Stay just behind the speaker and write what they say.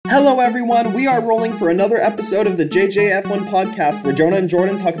Hello, everyone. We are rolling for another episode of the JJF1 podcast where Jonah and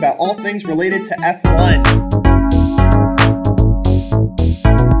Jordan talk about all things related to F1.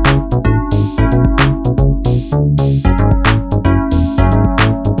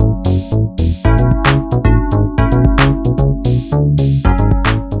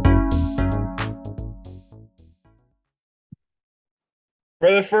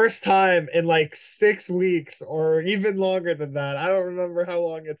 For the first time in like 6 weeks or even longer than that, I don't remember how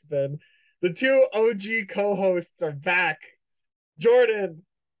long it's been, the two OG co-hosts are back. Jordan,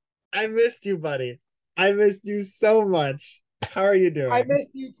 I missed you, buddy. I missed you so much. How are you I doing?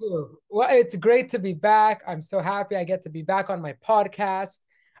 missed you too. Well, it's great to be back. I'm so happy I get to be back on my podcast.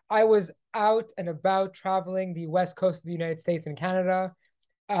 I was out and about traveling the west coast of the United States and Canada.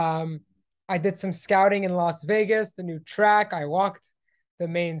 Um, I did some scouting in Las Vegas, the new track. I walked the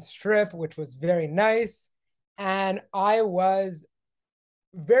main strip, which was very nice. And I was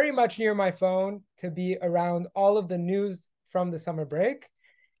very much near my phone to be around all of the news from the summer break.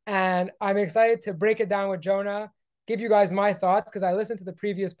 And I'm excited to break it down with Jonah, give you guys my thoughts, because I listened to the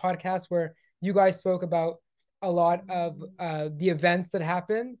previous podcast where you guys spoke about a lot of the events that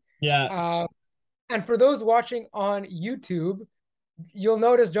happened. Yeah. Uh, and for those watching on YouTube, you'll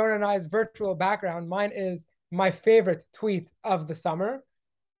notice Jonah and I's virtual background. Mine is my favorite tweet of the summer.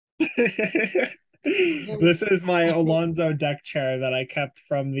 This is my Alonso deck chair that I kept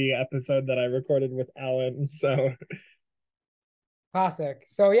from the episode that I recorded with Alan. So Classic.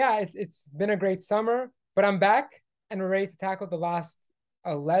 So yeah, it's been a great summer, but I'm back and we're ready to tackle the last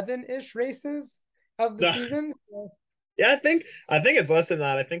 11-ish races of the no. season. So Yeah, I think it's less than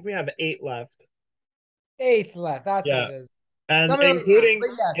that. I think we have 8 left. eighth left. That's what Yeah. it is. And Some of them, yeah. But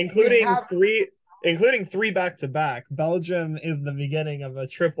yes, we including have three back to back. Belgium is the beginning of a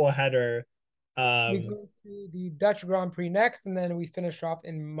triple header. we Um go to the Dutch Grand Prix next, and then we finish off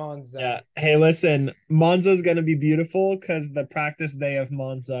in Monza. yeah. Hey, listen, Monza's gonna be beautiful because the practice day of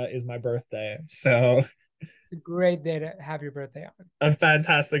Monza is my birthday. So It's a great day to have your birthday on. a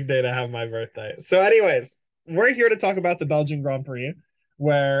fantastic day to have my birthday. So, anyways, we're here to talk about the Belgian Grand Prix,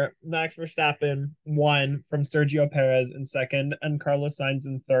 where Max Verstappen won from Sergio Perez in second and Carlos Sainz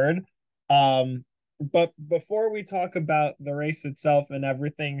in third. But before we talk about the race itself and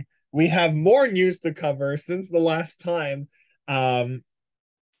everything, we have more news to cover since the last time um,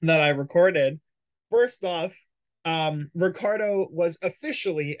 that I recorded. First off, Ricardo was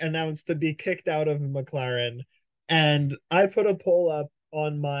officially announced to be kicked out of McLaren, and I put a poll up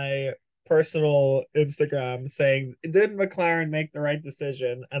on my personal Instagram saying, "Did McLaren make the right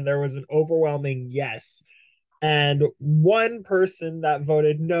decision?" And there was an overwhelming yes. And one person that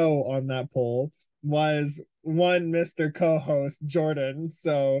voted no on that poll was one Mr. Co-host Jordan.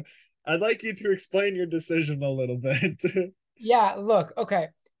 So I'd like you to explain your decision a little bit. Yeah, look, okay.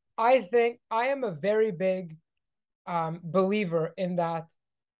 I think I am a very big believer in that.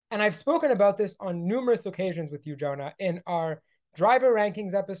 And I've spoken about this on numerous occasions with you, Jonah, in our driver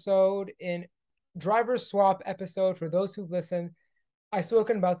rankings episode, in driver swap episode. For those who've listened, I've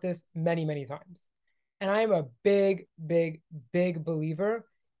spoken about this many, many times. And I am a big, big, big believer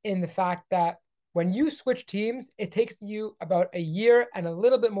in the fact that when you switch teams, it takes you about a year and a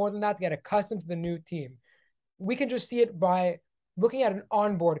little bit more than that to get accustomed to the new team. We can just see it by looking at an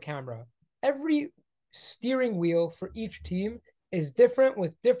onboard camera. Every steering wheel for each team is different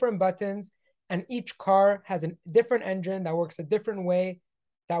with different buttons, and each car has a different engine that works a different way,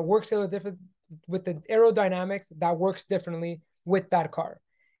 that works a different with the aerodynamics that works differently with that car.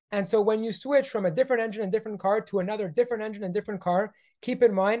 And so when you switch from a different engine and different car to another different engine and different car, keep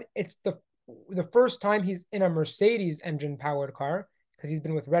in mind it's the first time he's in a Mercedes engine powered car because he's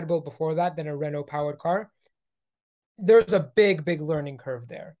been with Red Bull before that, then a Renault powered car. There's a big, big learning curve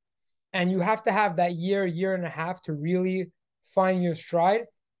there. And you have to have that year, year and a half to really find your stride.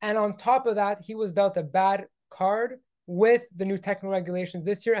 And on top of that, he was dealt a bad card with the new technical regulations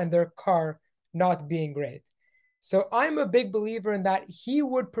this year and their car not being great. So I'm a big believer in that he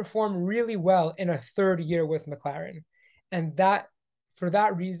would perform really well in a third year with McLaren. And that for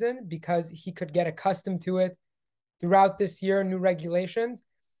that reason, because he could get accustomed to it throughout this year, new regulations,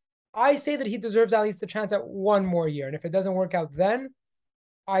 I say that he deserves at least a chance at one more year. And if it doesn't work out then,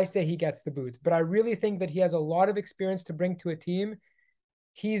 I say he gets the boot. But I really think that he has a lot of experience to bring to a team.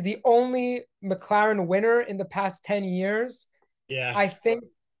 He's the only McLaren winner in the past 10 years. Yeah. I think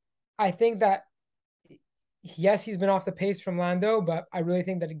I think that yes, he's been off the pace from Lando, but I really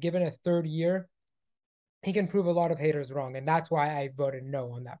think that given a third year, he can prove a lot of haters wrong. And that's why I voted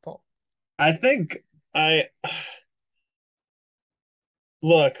no on that poll. I think I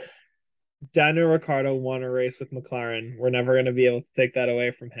look. Daniel Ricciardo won a race with McLaren. We're never going to be able to take that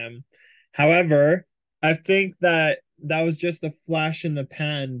away from him. However, I think that that was just a flash in the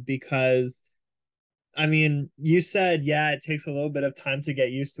pan because, I mean, you said, yeah, it takes a little bit of time to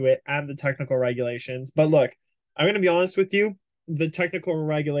get used to it and the technical regulations. But look, I'm going to be honest with you. The technical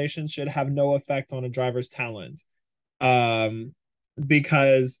regulations should have no effect on a driver's talent. Um,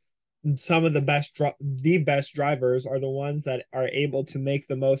 because some of the best drivers are the ones that are able to make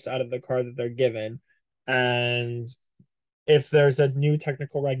the most out of the car that they're given. And if there's a new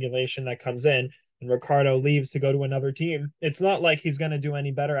technical regulation that comes in and Ricardo leaves to go to another team, it's not like he's going to do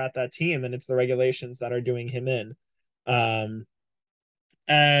any better at that team, and it's the regulations that are doing him in. Um,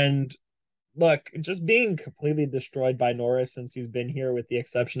 and look, just being completely destroyed by Norris since he's been here, with the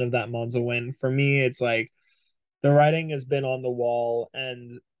exception of that Monza win, for me, it's like the writing has been on the wall,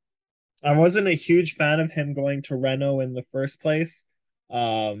 and I wasn't a huge fan of him going to Renault in the first place.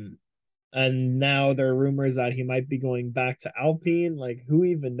 Um, and now there are rumors that he might be going back to Alpine. Like, who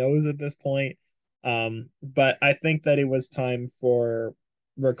even knows at this point? But I think that it was time for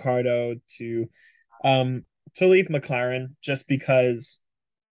Ricardo um to leave McLaren, just because,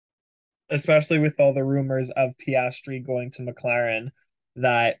 especially with all the rumors of Piastri going to McLaren,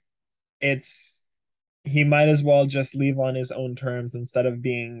 that it's he might as well just leave on his own terms instead of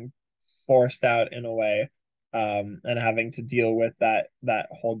being forced out in a way, and having to deal with that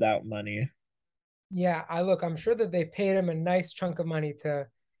holdout money. Yeah, I'm sure that they paid him a nice chunk of money to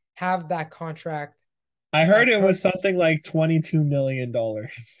have that contract I heard it term, was something like $22 million.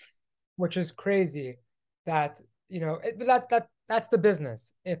 which is crazy. That but that's the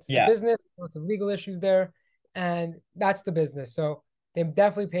business. It's a Yeah, business, lots of legal issues there, and that's the business. So they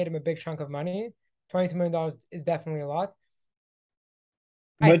definitely paid him a big chunk of money. $22 million is definitely a lot.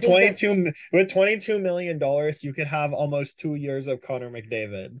 I with think that 22 million dollars, you could have almost 2 years of Connor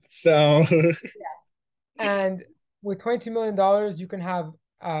McDavid. So and with $22 million, you can have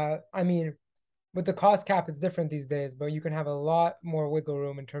I mean, with the cost cap, it's different these days, but you can have a lot more wiggle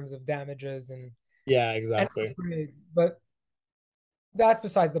room in terms of damages yeah, and exactly. upgrades. But that's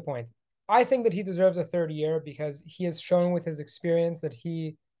besides the point. I think that he deserves a third year because he has shown with his experience that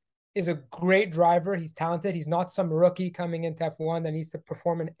he is a great driver. He's talented. He's not some rookie coming into F1 that needs to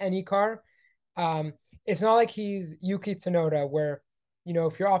perform in any car. It's not like he's Yuki Tsunoda, where,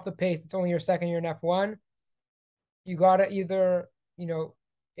 if you're off the pace, it's only your second year in F1. You got to either,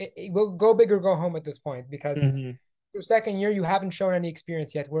 it will go big or go home at this point because Hmm. your second year, you haven't shown any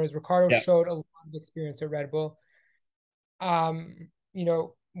experience yet, whereas Ricardo Yeah, showed a lot of experience at Red Bull.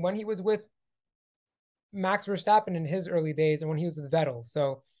 When he was with Max Verstappen in his early days and when he was with Vettel.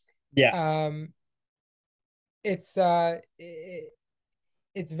 So yeah. um, it's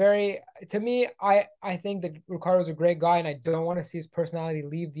it's very to me. I think that Ricardo's a great guy, and I don't want to see his personality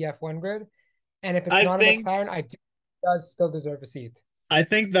leave the F1 grid. And if it's I not a think McLaren, I do he does still deserve a seat. I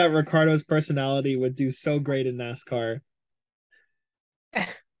think that Ricardo's personality would do so great in NASCAR.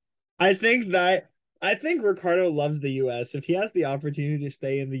 I think that I think Ricardo loves the US. If he has the opportunity to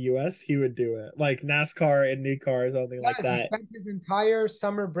stay in the US, he would do it. Like NASCAR, IndyCar, or something like Yes, he that. spent his entire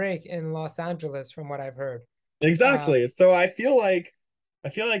summer break in Los Angeles, from what I've heard. Uh, Exactly. So I feel like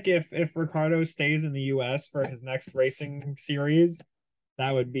if Ricardo stays in the US for his next racing series,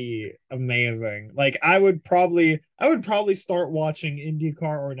 that would be amazing. Like I would probably start watching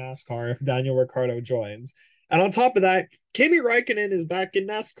IndyCar or NASCAR if Daniel Ricciardo joins. And on top of that, Kimi Räikkönen is back in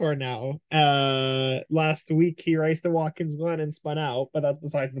NASCAR now. Last week he raced at Watkins Glen and spun out, but that's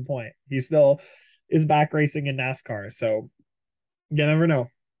besides the point. He still is back racing in NASCAR, so you never know.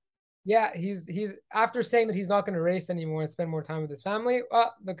 yeah, he's after saying that he's not going to race anymore and spend more time with his family.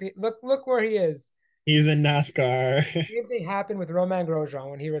 Oh, look where he is. He's in NASCAR. Same thing happened with Romain Grosjean.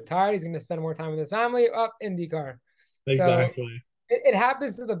 When he retired, he's going to spend more time with his family. Up IndyCar. So Exactly. it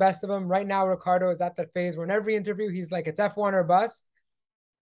happens to the best of them. Right now, Ricardo is at that phase where in every interview he's like, "It's F1 or bust."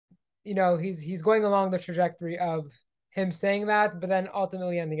 He's going along the trajectory of him saying that, but then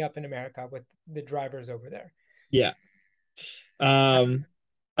ultimately ending up in America with the drivers over there. Yeah. Um,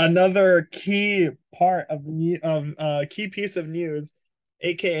 Another key part of key piece of news,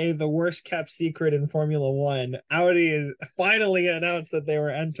 aka the worst kept secret in Formula One. Audi is finally announced that they were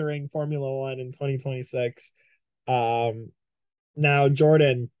entering Formula One in 2026. Um, Now,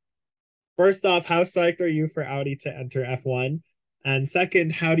 Jordan, first off, how psyched are you for Audi to enter F1? And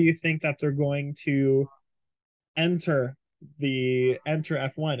second, how do you think that they're going to enter enter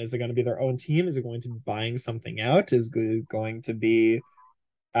F1? Is it going to be their own team? Is it going to be buying something out? Is it going to be,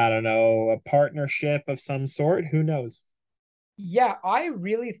 I don't know, a partnership of some sort? Who knows? Yeah, I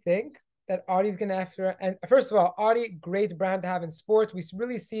really think that Audi's gonna after. And first of all, Audi, great brand to have in sports. We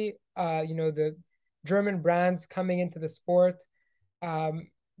really see, the German brands coming into the sport. Um,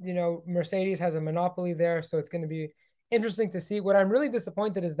 Mercedes has a monopoly there, so it's going to be interesting to see. What I'm really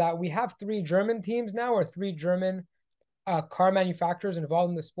disappointed is that we have three German teams now, or three German car manufacturers involved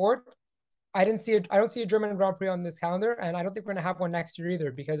in the sport. I didn't see it. I don't see a German Grand Prix on this calendar, and I don't think we're going to have one next year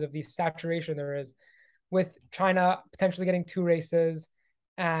either because of the saturation there is with China potentially getting two races,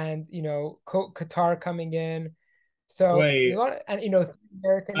 and Qatar coming in. So a Wait, lot of, and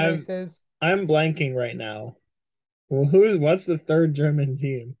American I'm races. I'm blanking right now. Well, what's the third German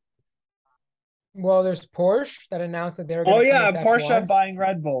team? Well, there's Porsche that announced that they're going Oh to come yeah, into Porsche F1. buying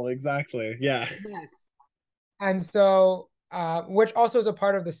Red Bull. Exactly. Yeah. Yes. And so, which also is a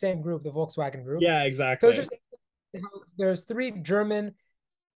part of the same group, the Volkswagen group. Yeah, So it's exactly. just there's three German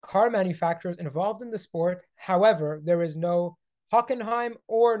car manufacturers involved in the sport. However, there is no Hockenheim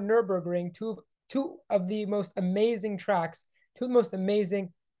or Nürburgring, two of the most amazing tracks, two of the most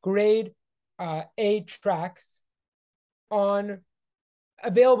amazing grade A tracks on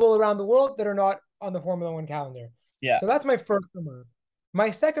available around the world that are not on the Formula One calendar. Yeah. So that's my first remark. My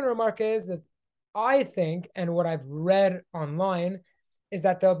second remark is that I think, and what I've read online, is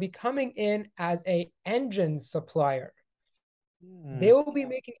that they'll be coming in as a engine supplier. Hmm. They will be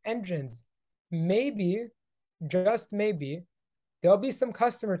making engines. Maybe, just maybe, there'll be some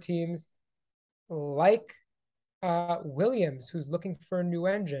customer teams like Williams who's looking for a new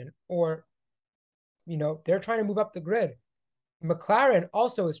engine, or they're trying to move up the grid. McLaren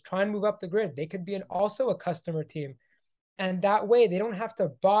also is trying to move up the grid. They could be also a customer team. And that way they don't have to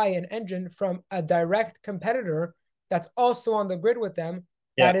buy an engine from a direct competitor that's also on the grid with them.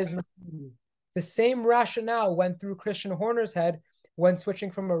 Yeah. That is Mercedes. The same rationale went through Christian Horner's head when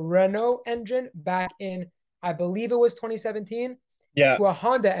switching from a Renault engine back in, I believe it was 2017, Yeah. to a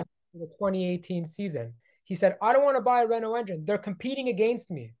Honda engine for the 2018 season. He said, I don't want to buy a Renault engine. They're competing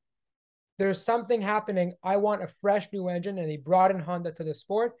against me. There's something happening. I want a fresh new engine. And he brought in Honda to the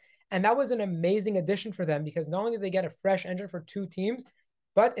sport. And that was an amazing addition for them because not only did they get a fresh engine for two teams,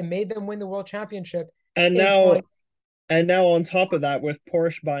 but it made them win the world championship And in now 20. and now on top of that, with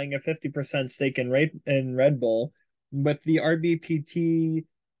Porsche buying a 50% stake in Red Bull, with the RBPT,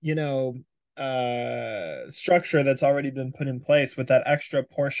 you know, structure that's already been put in place with that extra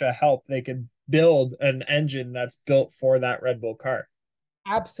Porsche help, they could build an engine that's built for that Red Bull car.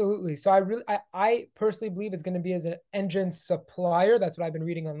 Absolutely. So I personally believe it's going to be as an engine supplier. That's what I've been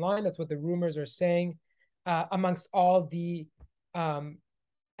reading online. That's what the rumors are saying amongst all the um,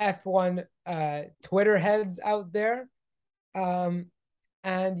 F1 Twitter heads out there. Um,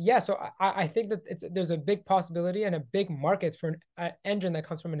 and yeah, so I think that there's a big possibility and a big market for an engine that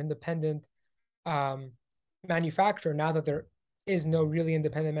comes from an independent um, manufacturer now that there is no really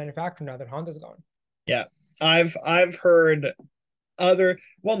independent manufacturer now that Honda's gone. Yeah. I've heard other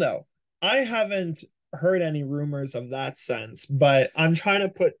well no, I haven't heard any rumors of that sense, but I'm trying to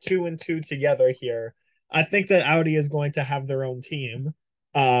put two and two together here. I think that Audi is going to have their own team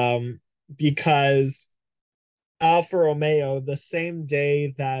because Alfa Romeo, the same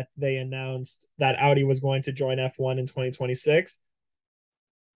day that they announced that Audi was going to join F1 in 2026,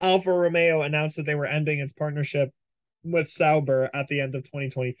 Alfa Romeo announced that they were ending its partnership with Sauber at the end of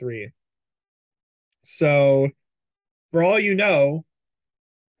 2023. So, for all you know,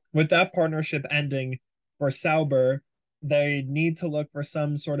 with that partnership ending for Sauber, they need to look for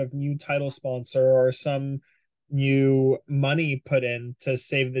some sort of new title sponsor or some new money put in to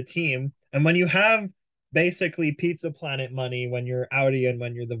save the team. And when you have basically Pizza Planet money when you're Audi and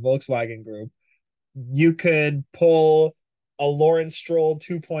when you're the Volkswagen group, you could pull a Lawrence Stroll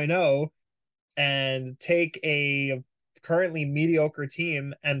 2.0 and take a currently mediocre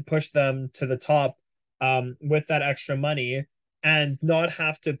team and push them to the top with that extra money and not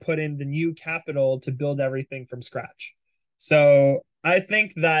have to put in the new capital to build everything from scratch. So I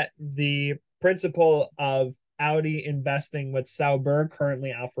think that the principle of Audi investing with Sauber,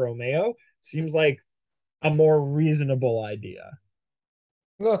 currently Alfa Romeo, seems like a more reasonable idea.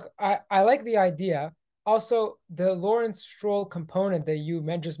 Look, I like the idea. Also, the Lawrence Stroll component that you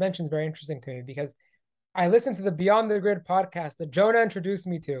just mentioned is very interesting to me because I listened to the Beyond the Grid podcast that Jonah introduced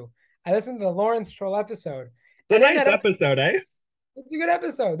me to. I listened to the Lawrence Stroll episode. It's a And in nice that episode, episode, eh? it's a good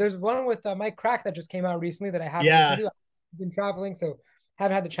episode. There's one with Mike Crack that just came out recently that I haven't listened Yeah, to. I've been traveling, so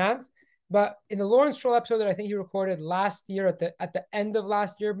haven't had the chance. But in the Lawrence Stroll episode that I think he recorded last year at the end of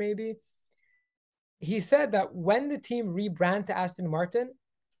last year, maybe, he said that when the team rebranded to Aston Martin,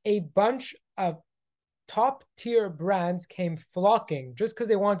 a bunch of top tier brands came flocking just because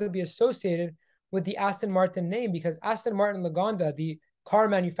they wanted to be associated with the Aston Martin name because Aston Martin Lagonda, the car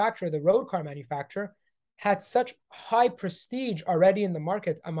manufacturer, the road car manufacturer, had such high prestige already in the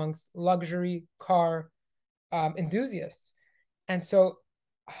market amongst luxury car enthusiasts. And so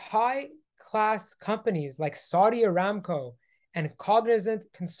high class companies like Saudi Aramco and Cognizant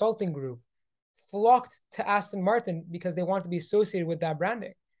Consulting Group flocked to Aston Martin because they want to be associated with that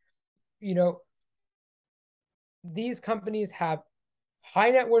branding. You know, these companies have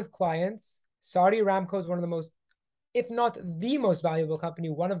high net worth clients. Saudi Aramco is one of the most, if not the most valuable company,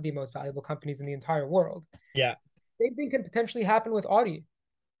 one of the most valuable companies in the entire world. Yeah. Same thing can potentially happen with Audi,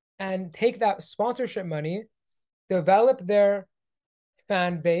 and take that sponsorship money, develop their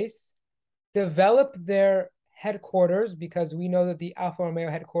fan base, develop their headquarters, because we know that the Alfa Romeo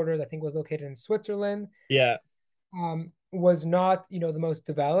headquarters, I think, was located in Switzerland, Yeah. was not, the most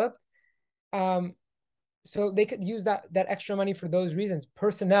developed. Um, so they could use that extra money for those reasons.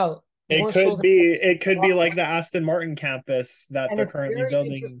 Personnel, more souls, It could be like the Aston Martin campus that and they're it's currently very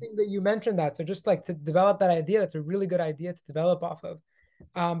building. interesting that you mentioned that. So just like to develop that idea, that's a really good idea to develop off of.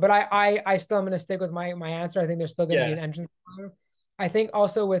 But I still am going to stick with my answer. I think there's still going to be Yeah. an engine. I think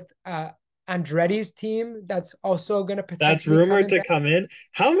also with Andretti's team, that's also going to That's potentially come rumored to into. come in.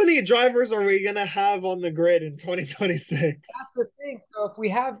 How many drivers are we gonna have on the grid in 2026? That's the thing. So if we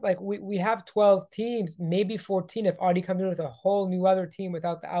have like we have 12 teams, maybe 14 if Audi comes in with a whole new other team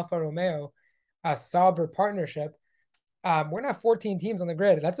without the Alfa Romeo Sauber partnership. We're not 14 teams on the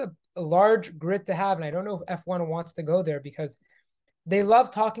grid. That's a large grid to have, and I don't know if F1 wants to go there because they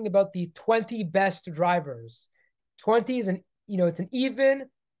love talking about the 20 best drivers. 20 is it's an even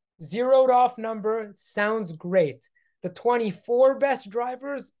zeroed off number. It sounds great. The 24 best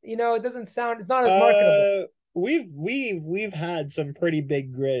drivers, it doesn't sound, it's not as marketable. Uh, we've had some pretty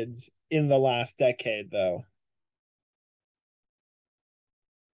big grids in the last decade, though.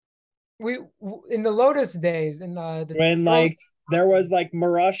 We in the Lotus days, in the When early like there was 2000s. like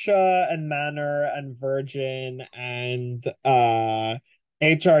Marussia and Manor and Virgin and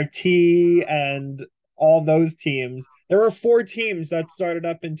HRT and all those teams. There were four teams that started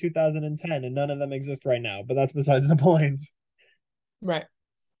up in 2010, and none of them exist right now. But that's besides the point. Right.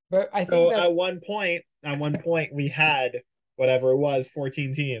 But I think So that, at one point, we had whatever it was,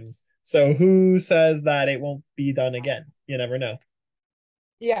 14 teams. So who says that it won't be done again? You never know.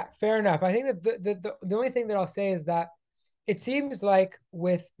 yeah, fair enough. I think that the only thing that I'll say is that it seems like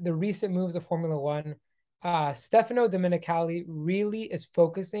with the recent moves of Formula One, Stefano Domenicali really is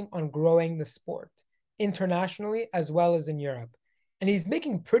focusing on growing the sport internationally as well as in Europe. And he's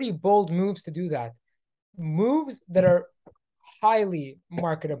making pretty bold moves to do that. Moves that are highly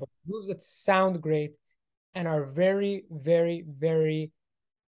marketable, moves that sound great and are very, very, very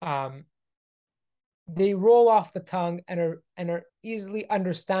um, they roll off the tongue and are easily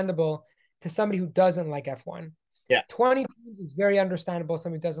understandable to somebody who doesn't like F1. Yeah. 20 teams is very understandable.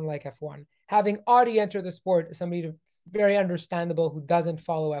 Somebody who doesn't like F1. Having Audi enter the sport is somebody that's very understandable who doesn't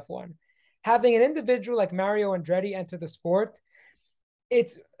follow F1. Having an individual like Mario Andretti enter the sport,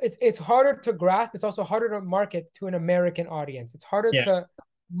 it's harder to grasp. It's also harder to market to an American audience. It's harder Yeah. to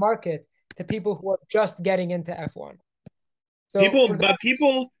market to people who are just getting into F1. So People, for that, but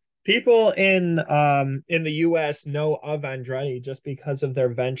people in the US know of Andretti just because of their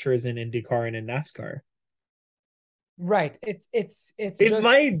ventures in IndyCar and in NASCAR. right, it's It just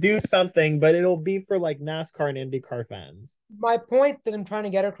might do something, but it'll be for like NASCAR and IndyCar fans. my point that I'm trying to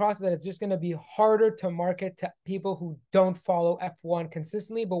get across is that it's just going to be harder to market to people who don't follow F1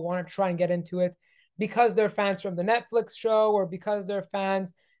 consistently, but want to try and get into it because they're fans from the Netflix show, or because they're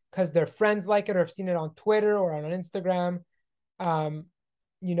fans because their friends like it or have seen it on Twitter or on Instagram. Um,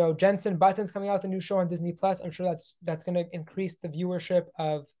 Jensen Button's coming out with a new show on Disney Plus. I'm sure that's going to increase the viewership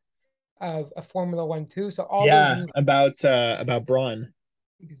of a Formula One too. So all those Yeah, new, about Braun.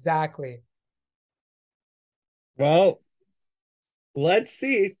 exactly. Well, let's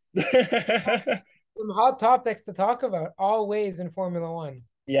see. Some hot topics to talk about always in Formula One.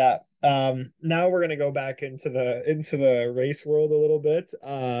 Yeah. Now we're gonna go back into the race world a little bit.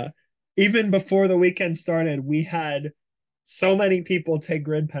 Even before the weekend started, we had so many people take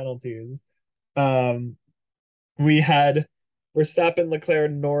grid penalties. Um, we had Verstappen,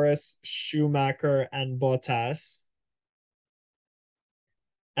 Leclerc, Norris, Schumacher, and Bottas.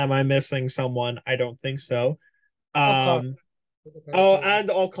 Am I missing someone? I don't think so. Ocon Um, with the oh, penalty as well. and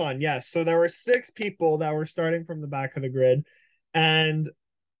Ocon, yes. So there were six people that were starting from the back of the grid, and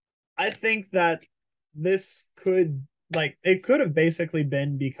I think that this could it could have basically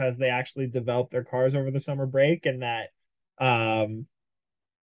been because they actually developed their cars over the summer break, and that um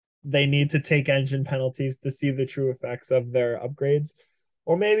they need to take engine penalties to see the true effects of their upgrades.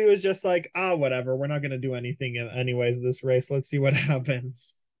 Or maybe it was just like, ah, whatever, we're not gonna do anything anyways this race. Let's see what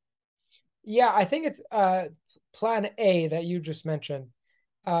happens. Yeah, I think it's plan A that you just mentioned.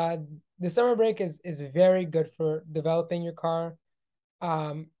 Uh, the summer break is very good for developing your car.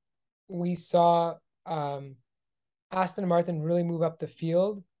 Um, we saw um, Aston Martin really move up the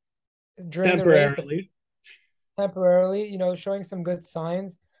field during the race Temporarily. temporarily, showing some good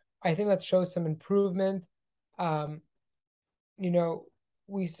signs. I think that shows some improvement. Um, you know,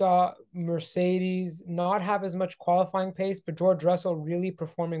 we saw Mercedes not have as much qualifying pace, but George Russell really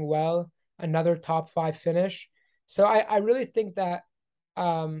performing well, another top five finish. So I really think that,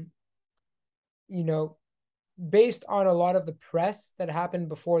 um, you know, based on a lot of the press that happened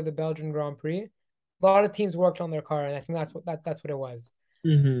before the Belgian Grand Prix, a lot of teams worked on their car, and I think that's what it was.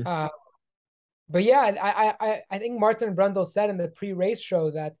 Hmm. Uh, but yeah, I think Martin Brundle said in the pre-race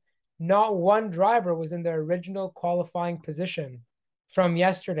show that not one driver was in their original qualifying position from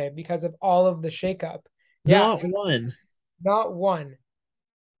yesterday because of all of the shakeup. Yeah, Not one. not one.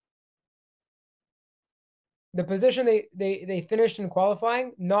 The position they finished in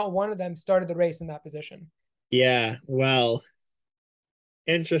qualifying, not one of them started the race in that position. Yeah, well,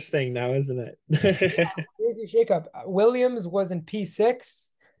 interesting now, isn't it? Crazy shakeup. Williams was in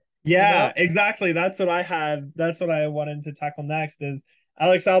P6, you know? Yeah, exactly. That's what I had. That's what I wanted to tackle next is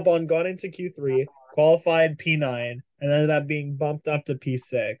Alex Albon got into Q3, qualified P9, and ended up being bumped up to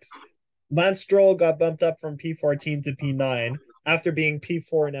P6. Lance Stroll got bumped up from P14 to P9 after being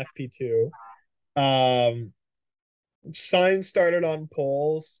P4 and FP2. Sainz started on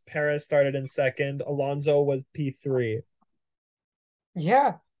poles. Perez started in second. Alonso was P3.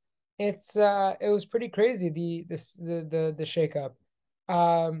 Yeah, it was pretty crazy the shakeup.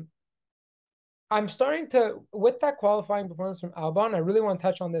 Um I'm starting to, with that qualifying performance from Albon, I really want to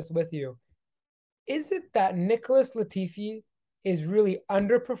touch on this with you. Is it that Nicholas Latifi is really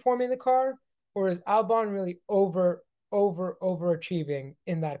underperforming the car, or is Albon really overachieving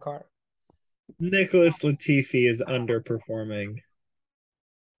in that car? Nicholas Latifi is underperforming.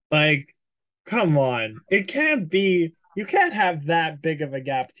 Like, come on. It can't be, you can't have that big of a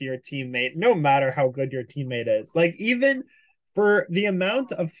gap to your teammate, no matter how good your teammate is. Like, even for the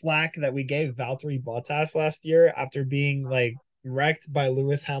amount of flack that we gave Valtteri Bottas last year after being like wrecked by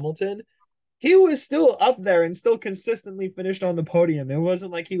Lewis Hamilton, he was still up there and still consistently finished on the podium. It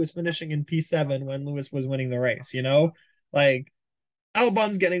wasn't like he was finishing in P7 when Lewis was winning the race, you know? Like,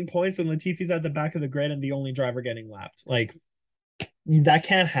 Albon's getting points and Latifi's at the back of the grid and the only driver getting lapped. Like, that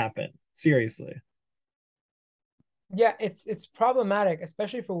can't happen. Seriously. Yeah, it's problematic,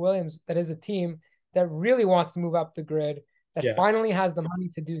 especially for Williams, that is a team that really wants to move up the grid, that Yeah. finally has the money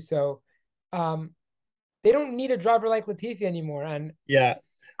to do so. Um, they don't need a driver like Latifi anymore, and Yeah.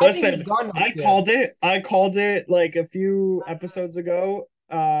 I think he's Listen, gone I next year. called it. I called it like a few episodes ago.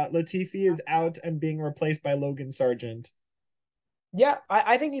 Latifi is out and being replaced by Logan Sargent. Yeah,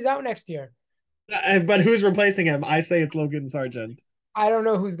 I think he's out next year. But who's replacing him? I say it's Logan Sargent. I don't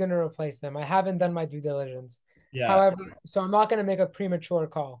know who's going to replace them. I haven't done my due diligence. Yeah. However, so I'm not going to make a premature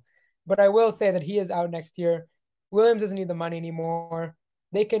call, but I will say that he is out next year. Williams doesn't need the money anymore.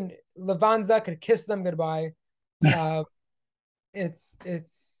 Lavanza could kiss them goodbye. Uh, it's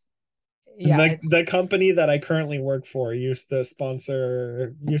yeah, The company that I currently work for used to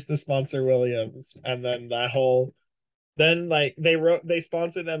sponsor Williams, and then that whole then like they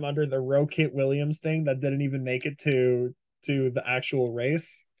sponsored them under the Rokit Williams thing that didn't even make it to the actual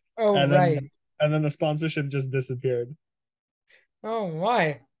race, oh and right. then the sponsorship just disappeared. Oh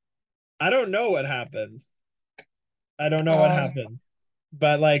why? I don't know what happened. I don't know what Um, happened.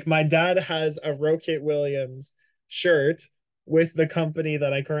 But like my dad has a Rokit Williams shirt with the company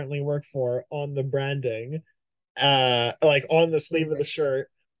that I currently work for on the branding, like on the sleeve of the shirt,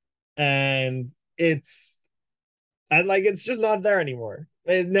 and it's just not there anymore.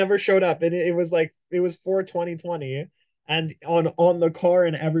 It never showed up. It was like it was for 2020 and on the car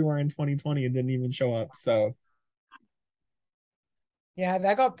and everywhere in 2020 it didn't even show up. So yeah,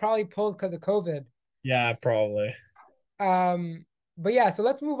 that got probably pulled because of COVID. yeah, probably. Um, but yeah, so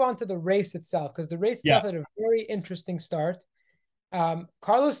let's move on to the race itself because the race Yeah. itself had a very interesting start.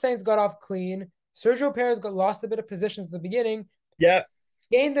 Carlos Sainz got off clean. Sergio Perez got lost a bit of positions at the beginning, Yeah.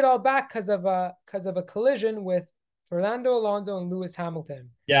 gained it all back because of a collision with Fernando Alonso and Lewis Hamilton.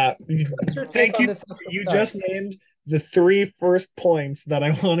 Yeah. What's your take Thank on you. this You start? just named the three first points that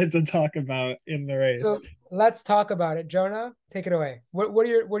I wanted to talk about in the race. So let's talk about it. Jonah, take it away. What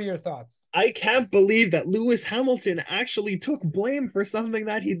are your thoughts? I can't believe that Lewis Hamilton actually took blame for something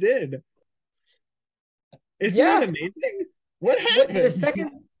that he did. Isn't that Yeah, amazing? What what the happened?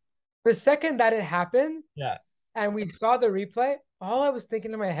 second the second that it happened, Yeah. and we saw the replay, all I was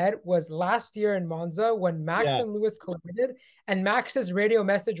thinking in my head was last year in Monza when Max Yeah. and Lewis collided, and Max's radio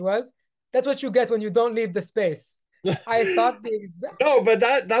message was, "That's what you get when you don't leave the space." I thought the exact. No, but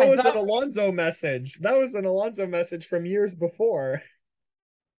that I was an thought, Alonso message. That was an Alonso message from years before.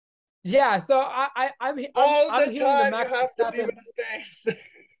 yeah. So All I'm the hearing the time you Max have to leave Verstappen. in a space.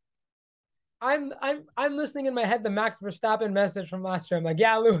 I'm listening in my head the Max Verstappen message from last year. I'm like,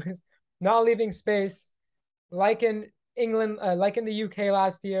 yeah, Lewis, not leaving space, like in England, like in the UK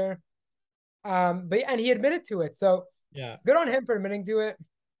last year. But and he admitted to it. So Yeah, good on him for admitting to it.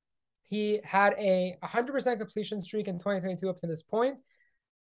 He had a 100% completion streak in 2022 up to this point.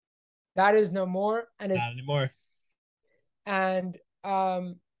 That is no more, and is not anymore. and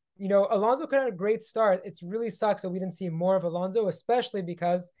you know, Alonso could have a great start. It's really sucks that we didn't see more of Alonso, especially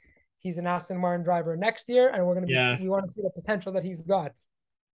because he's an Aston Martin driver next year, and Yeah. we want to see the potential that he's got.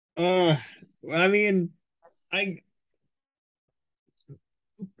 Uh, I mean, I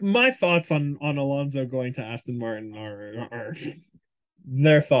my thoughts on Alonso going to Aston Martin are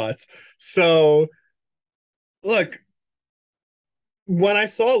their thoughts. So, look, when I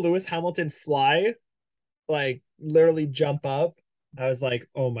saw Lewis Hamilton fly, like literally jump up, I was like,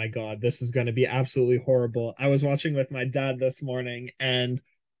 "Oh my God, this is going to be absolutely horrible." I was watching with my dad this morning, and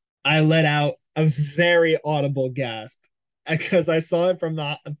I let out a very audible gasp because I saw it from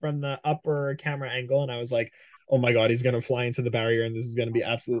the upper camera angle, and I was like, "Oh my God, he's gonna fly into the barrier, and this is gonna be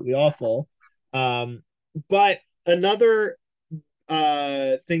absolutely awful." Um, but another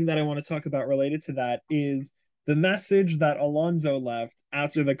thing that I want to talk about related to that is the message that Alonso left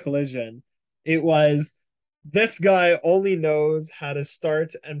after the collision. It was, "This guy only knows how to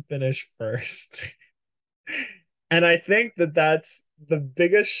start and finish first." And I think that that's the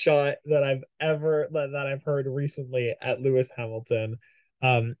biggest shot that I've heard recently at Lewis Hamilton,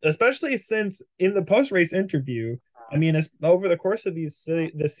 especially since in the post race interview. I mean, over the course of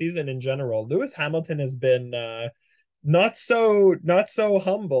this season in general, Lewis Hamilton has been not so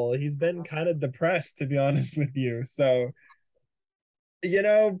humble. He's been kind of depressed, to be honest with you. So you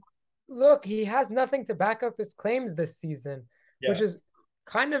know, Look, he has nothing to back up his claims this season, which yeah, is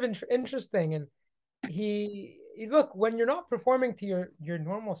kind of interesting. And look, when you're not performing to your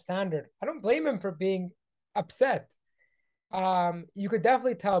normal standard, I don't blame him for being upset. You could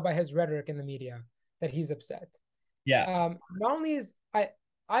definitely tell by his rhetoric in the media that he's upset. yeah. Not only is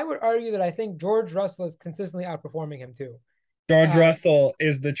I would argue that I think George Russell is consistently outperforming him too. George Um, Russell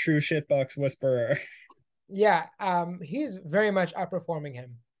is the true shitbox whisperer. yeah, he's very much outperforming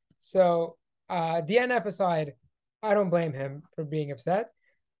him. So, DNF aside, I don't blame him for being upset.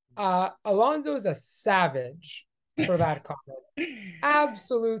 Alonso is a savage for that comment.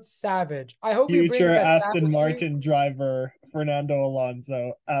 Absolute savage. I hope he Future brings that Aston savagery. Martin driver Fernando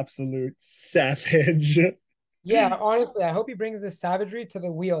Alonso, absolute savage. Yeah, honestly, I hope he brings this savagery to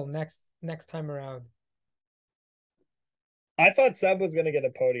the wheel next time around. I thought Seb was going to get a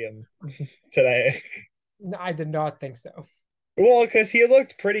podium today. No, I did not think so. Well, because he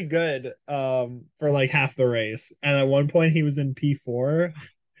looked pretty good for like half the race. And at one point he was in P4.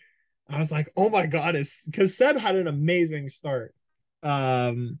 I was like, oh my God, is because Seb had an amazing start.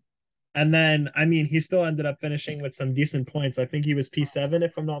 Um, and then, I mean, he still ended up finishing with some decent points. I think he was P7,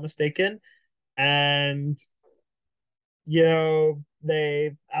 if I'm not mistaken. And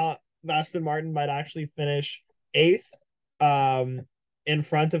they Aston Martin might actually finish eighth, um, in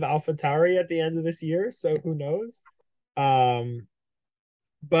front of AlphaTauri at the end of this year. So who knows? Um,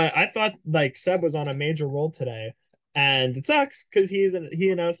 but I thought like Seb was on a major roll today, and it sucks because he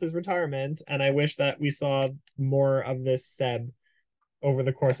announced his retirement, and I wish that we saw more of this Seb over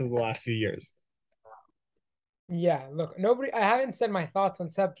the course of the last few years. Yeah, look, I haven't said my thoughts on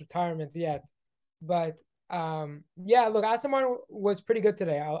Seb's retirement yet, but yeah, look, Aston Martin was pretty good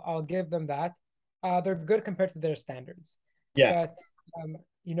today. I'll give them that. They're good compared to their standards. Yeah. But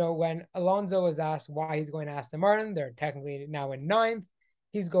you know, when Alonso was asked why he's going to Aston Martin, they're technically now in ninth.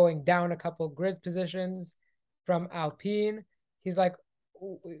 He's going down a couple grid positions from Alpine. He's like,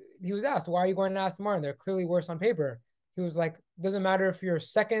 he was asked, why are you going to Aston Martin? They're clearly worse on paper. He was like, doesn't matter if you're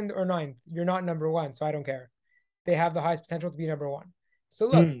second or ninth, you're not number one, so I don't care. They have the highest potential to be number one. So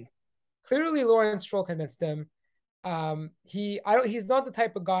look, Mm. clearly Lawrence Stroll convinced him. He's not the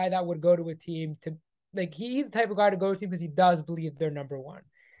type of guy that would go to a team to like he's the type of guy to go to because he does believe they're number one.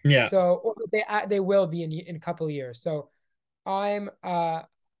 Yeah. So or they will be in a couple of years. So I'm uh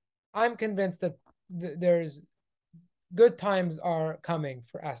I'm convinced that there's good times are coming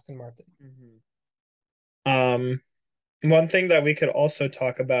for Aston Martin. Mhm. One thing that we could also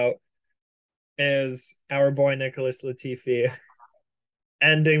talk about is our boy Nicholas Latifi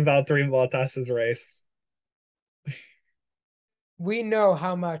ending Valtteri Bottas's race. We know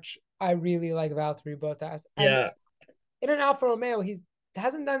how much I really like Valtteri Bottas, and Yeah, in an Alfa Romeo, he's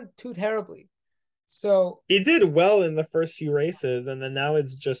hasn't done too terribly. So he did well in the first few races, and then now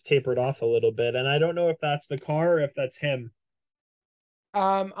it's just tapered off a little bit. And I don't know if that's the car or if that's him.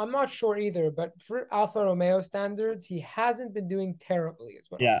 I'm not sure either, but for Alfa Romeo standards, he hasn't been doing terribly, is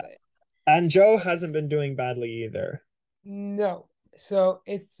what I'll Yeah, say. and Joe hasn't been doing badly either. No. So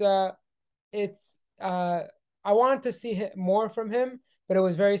it's I wanted to see more from him, but it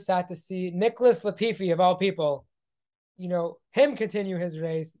was very sad to see Nicholas Latifi of all people, him continue his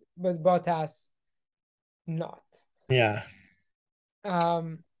race, but Bottas not. Yeah,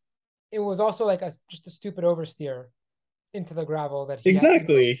 Um, it was also like just a stupid oversteer into the gravel that he had.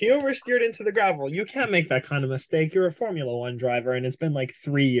 exactly. He oversteered into the gravel. You can't make that kind of mistake. You're a Formula One driver, and it's been like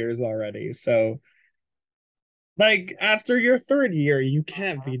 3 years already. So, like, after your third year, you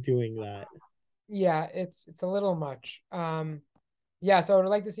can't be doing that. Yeah, it's a little much. Yeah, so I would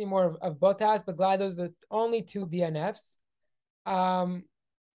like to see more of Bottas, but glad those are the only two DNFs. Um,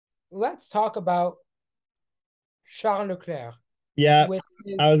 let's talk about Charles Leclerc Yeah, with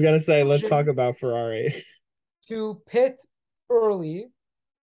I his was gonna say, let's talk decision about Ferrari. to pit early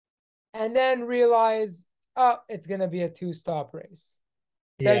and then realize, oh, it's gonna be a two-stop race.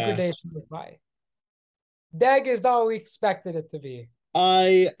 Yeah, Degradation is high. Deg is not what we expected it to be.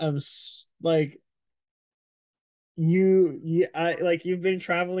 I am like I like you've been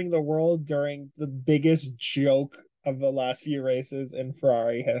traveling the world during the biggest joke of the last few races in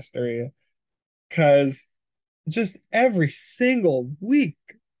Ferrari history, because just every single week,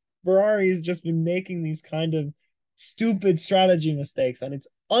 Ferrari's just been making these kind of stupid strategy mistakes, and it's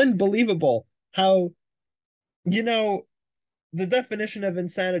unbelievable how, you know, the definition of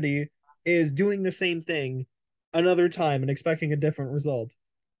insanity is doing the same thing another time and expecting a different result.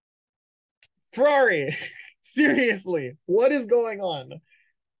 Ferrari, seriously, what is going on?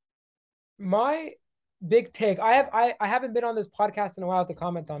 My big take, I haven't been on this podcast in a while to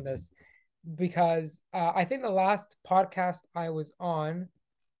comment on this because I think the last podcast I was on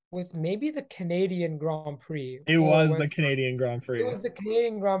was maybe the Canadian Grand Prix, It or was was the Canadian Grand it Prix. was the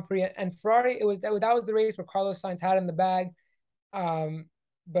Canadian Grand Prix, and Ferrari. It was that was the race where Carlos Sainz had in the bag, um,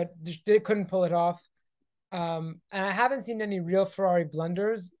 but just couldn't pull it off. And I haven't seen any real Ferrari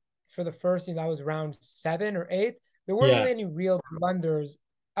blunders for the first. That was round 7 or 8. There weren't Yeah. really any real blunders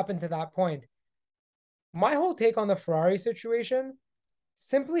up until that point. My whole take on the Ferrari situation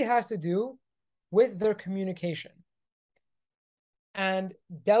simply has to do with their communication and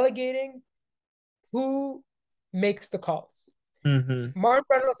delegating who makes the calls. Hmm. Martin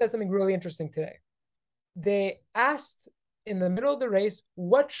Brundle said something really interesting today. They asked in the middle of the race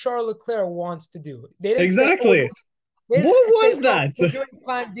what Charles Leclerc wants to do. They didn't say, "Oh," Exactly. they What didn't say, was "Oh, that? we're doing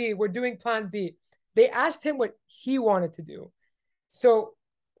Plan D. We're doing Plan B." They asked him what he wanted to do. So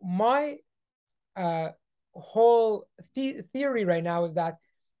my uh, whole theory right now is that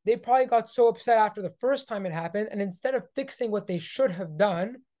they probably got so upset after the first time it happened, and instead of fixing what they should have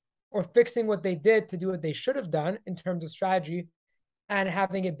done or fixing what they did to do what they should have done in terms of strategy, and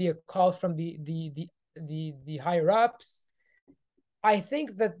having it be a call from the higher ups, I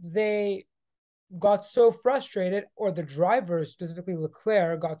think that they got so frustrated, or the driver, specifically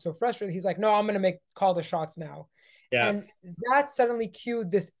Leclerc, got so frustrated. He's like, "No, I'm going to call the shots now." Yeah. And that suddenly cued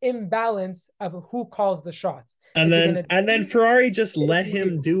this imbalance of who calls the shots. And Is it going then to and then be Ferrari just let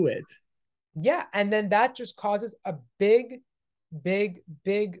him do it. Yeah, and then that just causes a big, big,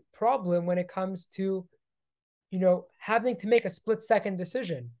 big problem when it comes to, having to make a split-second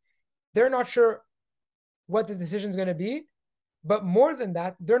decision. They're not sure what the decision is going to be, but more than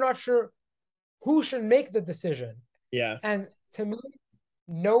that, they're not sure who should make the decision. Yeah. And to me,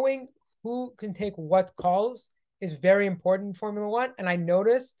 knowing who can take what calls is very important in Formula One. And I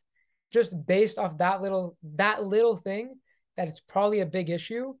noticed, just based off that little thing, that it's probably a big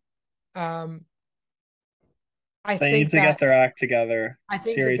issue. Um, I They need think to get that their act together. I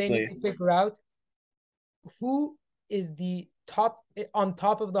think that they need Seriously. to figure out who is the top on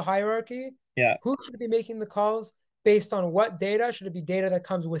top of the hierarchy, Yeah. who should be making the calls based on what data. Should it be data that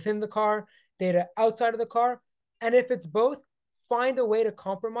comes within the car, data outside of the car? And if it's both, find a way to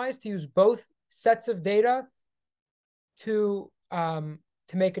compromise to use both sets of data to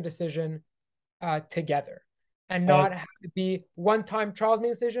make a decision together, and On not have to be one time Charles made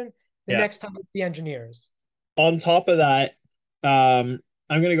a decision, the yeah. next time it's the engineers. On top of that, I'm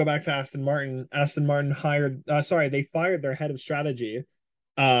gonna go back to Aston Martin. Aston Martin hired sorry, they fired their head of strategy,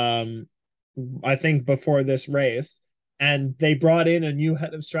 um, I think before this race. And they brought in a new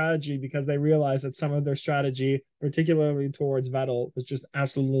head of strategy because they realized that some of their strategy, particularly towards Vettel, was just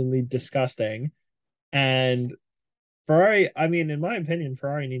absolutely disgusting. And Ferrari, I mean, in my opinion,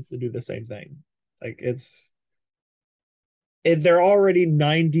 Ferrari needs to do the same thing. Like they're already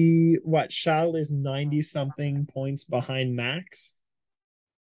 90, what, Charles is 90 something points behind Max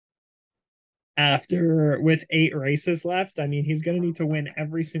after with 8 races left. I mean, he's going to need to win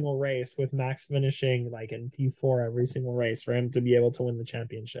every single race with Max finishing like in P4 every single race for him to be able to win the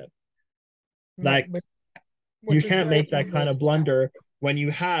championship. Right, Like you which is can't very make that kind of unrealistic. blunder when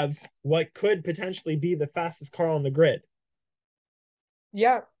you have what could potentially be the fastest car on the grid.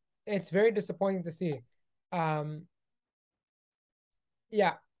 Yeah, it's very disappointing to see. Um,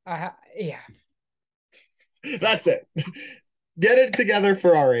 yeah, yeah, That's it. Get it together,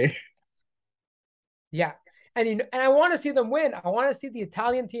 Ferrari. yeah. And I want to see them win. I want to see the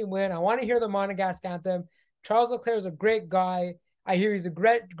Italian team win. I want to hear the Monegasque anthem. Charles Leclerc is a great guy. I hear he's a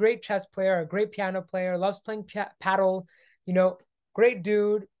great chess player, a great piano player, loves playing paddle. You know, great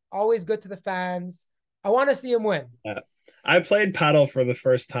dude, always good to the fans. I want to see him win. Yeah. I played paddle for the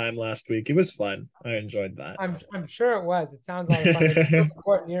first time last week. It was fun. I enjoyed that. I'm sure it was. It sounds a lot of fun. There's a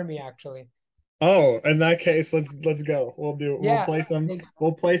court near me actually. Oh, in that case, let's go. Yeah, they,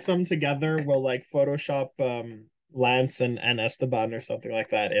 we'll play some together. We'll like Photoshop Lance and Esteban or something like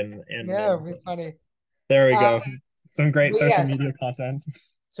that yeah, it'd be funny. there we Uh, go. Some great but social yes, media content.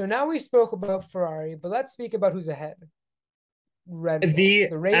 so now we spoke about Ferrari, but let's speak about who's ahead. Red Bull, The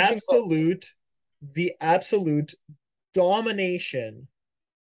the Raging Bulls. absolute the absolute domination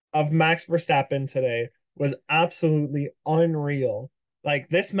of Max Verstappen today was absolutely unreal. Like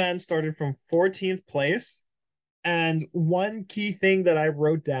this man started from 14th place, and one key thing that I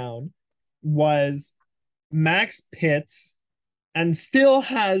wrote down was Max pits and still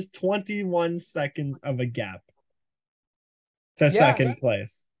has 21 seconds of a gap to Yeah, second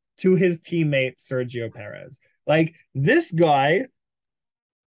place to his teammate Sergio Perez. Like this guy,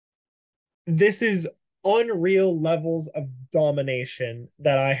 this is unreal levels of domination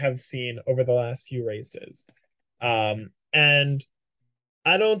that I have seen over the last few races. And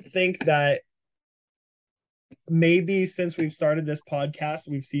I don't think that maybe since we've started this podcast,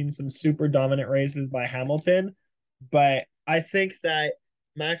 we've seen some super dominant races by Hamilton, but I think that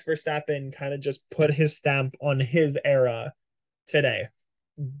Max Verstappen kind of just put his stamp on his era today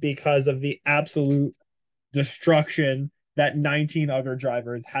because of the absolute destruction that 19 other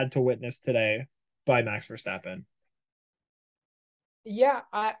drivers had to witness today by Max Verstappen. yeah.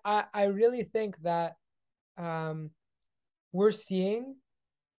 I really think that um, we're seeing,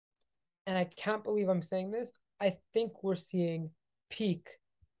 and I can't believe I'm saying this. I think we're seeing peak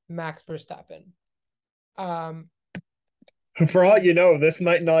Max Verstappen. Um, For all you know, this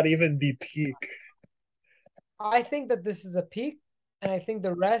might not even be peak. I think that this is a peak, and I think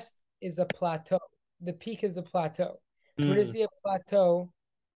the rest is a plateau. The peak is a plateau. We're going to Mm, see a plateau.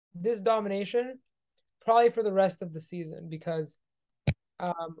 This domination probably for the rest of the season because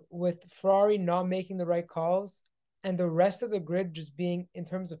with Ferrari not making the right calls and the rest of the grid just being in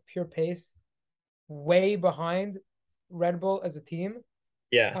terms of pure pace way behind Red Bull as a team.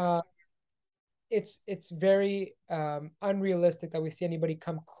 yeah. Uh, it's very unrealistic that we see anybody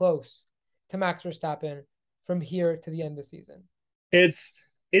come close to Max Verstappen from here to the end of the season. It's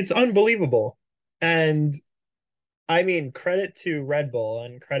it's unbelievable. And I mean, credit to Red Bull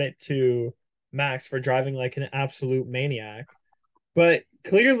and credit to Max for driving like an absolute maniac. But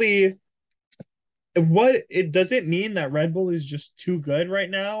clearly, what it does it mean that Red Bull is just too good right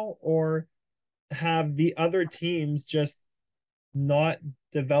now, or have the other teams just not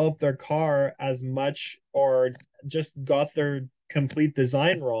developed their car as much, or just got their complete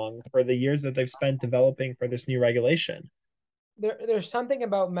design wrong for the years that they've spent developing for this new regulation? There's something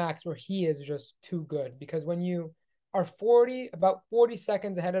about Max where he is just too good because when you are 40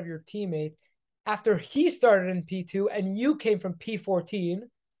 seconds ahead of your teammate after he started in P2 and you came from P14,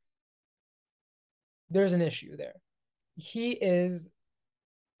 there's an issue there. He is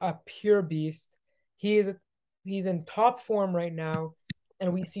a pure beast. He is he's in top form right now,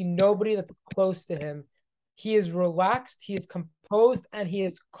 and we see nobody that's close to him. He is relaxed, he is composed, and he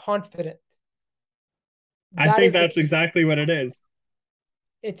is confident. I That think is the that's key. exactly what it is.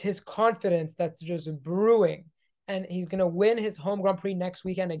 It's his confidence that's just brewing, and he's gonna win his home Grand Prix next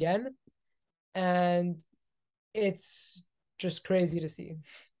weekend again, and it's just crazy to see.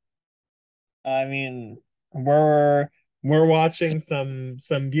 I mean, we're we're watching some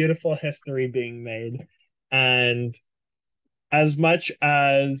beautiful history being made. And as much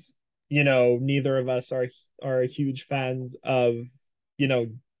as, neither of us are huge fans of, you know,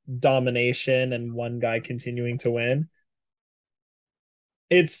 domination and one guy continuing to win,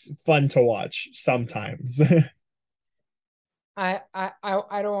 it's fun to watch sometimes. I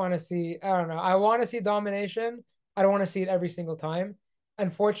don't want to see. I don't know. I want to see domination. I don't want to see it every single time.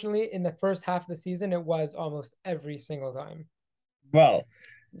 Unfortunately, in the first half of the season, it was almost every single time. Well,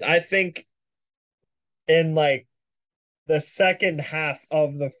 I think in like the second half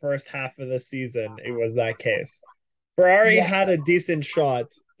of the first half of the season, it was that case. Ferrari Yeah, had a decent shot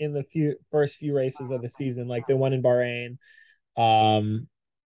in the first few races of the season, like they won in Bahrain. Um,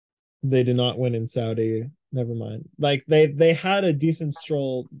 they did not win in Saudi. Never mind. Like they had a decent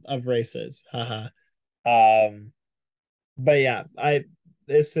stroll of races. Haha. Um, but yeah, I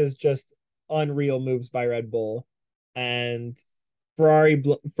this is just unreal moves by Red Bull, and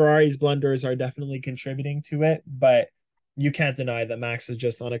Ferrari's blunders are definitely contributing to it, but you can't deny that Max is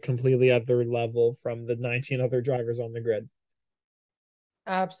just on a completely other level from the 19 other drivers on the grid.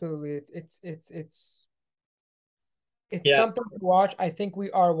 absolutely. It's Yeah, something to watch. I think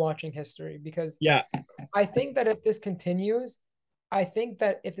we are watching history because yeah, I think that if this continues, I think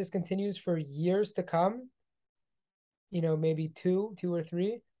that if this continues for years to come, maybe two or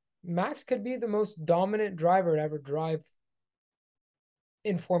three, Max could be the most dominant driver to ever drive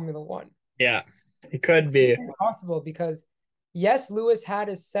in Formula One. yeah. It could It's be. very possible because, yes, Lewis had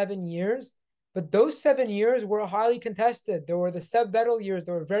his 7 years, but those 7 years were highly contested. There were the Seb Vettel years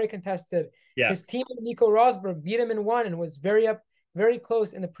that were very contested. Yeah. His team, Nico Rosberg, beat him in one and was very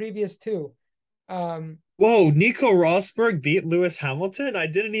close in the previous two. Um, Whoa, Nico Rosberg beat Lewis Hamilton? I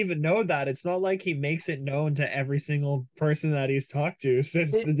didn't even know that. It's not like he makes it known to every single person that he's talked to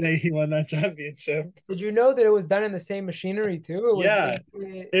since did, the day he won that championship. did you know that it was done in the same machinery too? Yeah.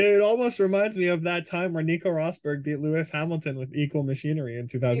 It almost reminds me of that time where Nico Rosberg beat Lewis Hamilton with equal machinery in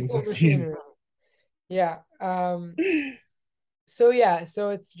equal 2016. machinery. Yeah. So yeah,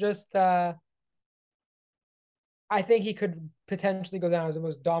 so it's just I think he could potentially go down as the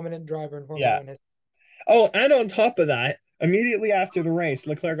most dominant driver in Formula Yeah. One history. Oh, and on top of that, immediately after the race,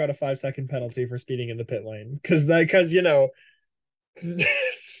 Leclerc got a 5 second penalty for speeding in the pit lane because They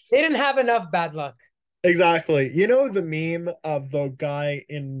didn't have enough bad luck. exactly. You know the meme of the guy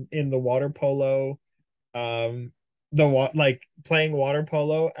in the water polo, um, like playing water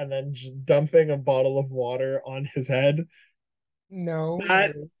polo and then dumping a bottle of water on his head. No,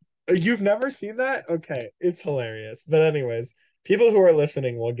 That no. you've never seen that? Okay, it's hilarious. But anyways, people who are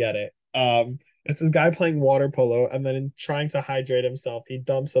listening will get it. It's this guy playing water polo, and then in trying to hydrate himself, he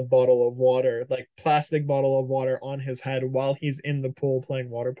dumps a bottle of water, like plastic bottle of water, on his head while he's in the pool playing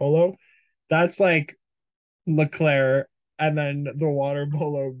water polo. That's like Leclerc, and then the water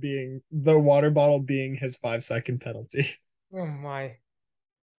bottle being his 5 second penalty. Oh my.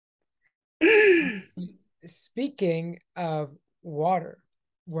 Speaking of water,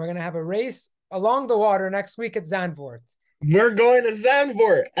 we're gonna have a race along the water next week at Zandvoort. We're going to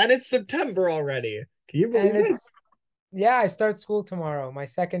Zandvoort, and it's September already. Can you And believe it? it's yeah, I start school tomorrow. My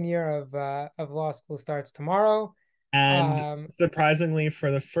second year of law school starts tomorrow. And Um, surprisingly, for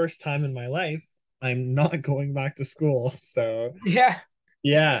the first time in my life, I'm not going back to school. So yeah.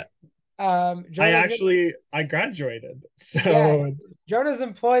 yeah, Jonah's gonna I graduated. yeah, So Jonah's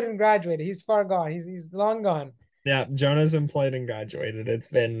employed and graduated. He's far gone. He's long gone yeah, Jonah's employed and graduated. It's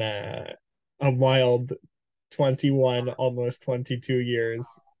been a wild 21, almost 22 years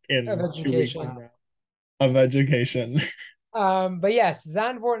of in 2 weeks education. from now of education. But yes,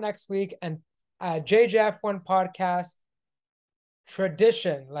 Zandvoort next week and JJF1 podcast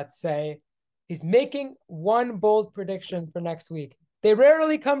tradition, let's say, he's making one bold prediction for next week. They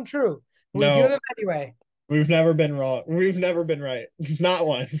rarely come true. We do No, them anyway. we've never been wrong. We've never been right. Not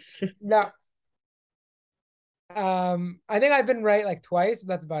once. No, I think I've been right like twice,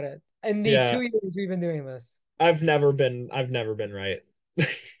 but that's about it. In the Yeah, 2 years we've been doing this, I've never been right.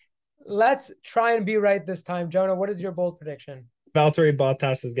 let's try and be right this time. Jonah, what is your bold prediction? Valtteri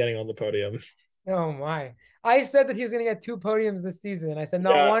Bottas is getting on the podium. Oh my! I said that he was going to get two podiums this season. I said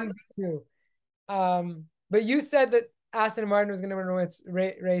not Yeah. one, but two. But you said that Aston Martin was going to win its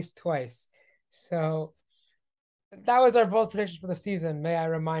race twice. So that was our bold prediction for the season. May I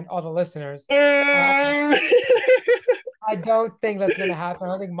remind all the listeners? Uh, Um, I don't think that's going to happen.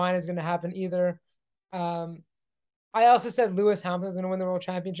 I don't think mine is going to happen either. Um, I also said Lewis Hamilton is going to win the world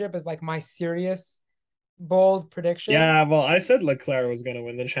championship as like my serious bold prediction. yeah, well, I said Leclerc was going to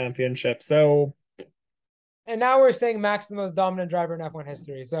win the championship. So, And now we're saying Max is the most dominant driver in F1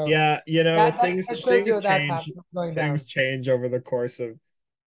 history. So yeah, that shows you what that's happening going things down. change over the course of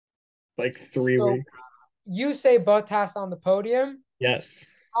like 3 So weeks. you say Bottas on the podium. Yes.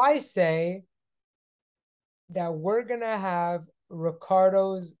 I say that we're gonna have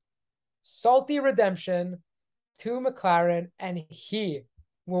Ricardo's salty redemption to McLaren, and he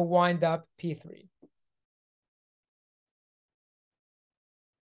will wind up P3.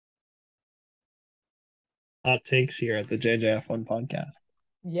 hot takes here at the JJF1 podcast.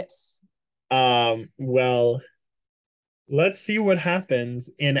 Yes. Well, let's see what happens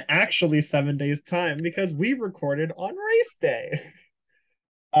in actually 7 days' time because we recorded on race day.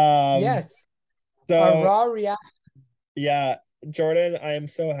 Um, Yes. Our so raw reaction. yeah, Jordan, I am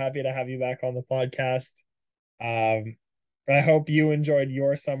so happy to have you back on the podcast. Um, I hope you enjoyed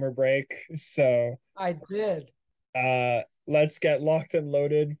your summer break. So, I did. let's get locked and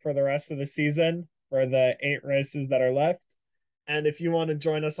loaded for the rest of the season for the 8 races that are left. And if you want to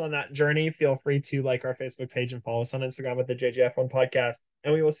join us on that journey, feel free to like our Facebook page and follow us on Instagram with the JJF1 podcast.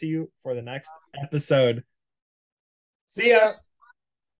 And we will see you for the next episode. See See ya. ya.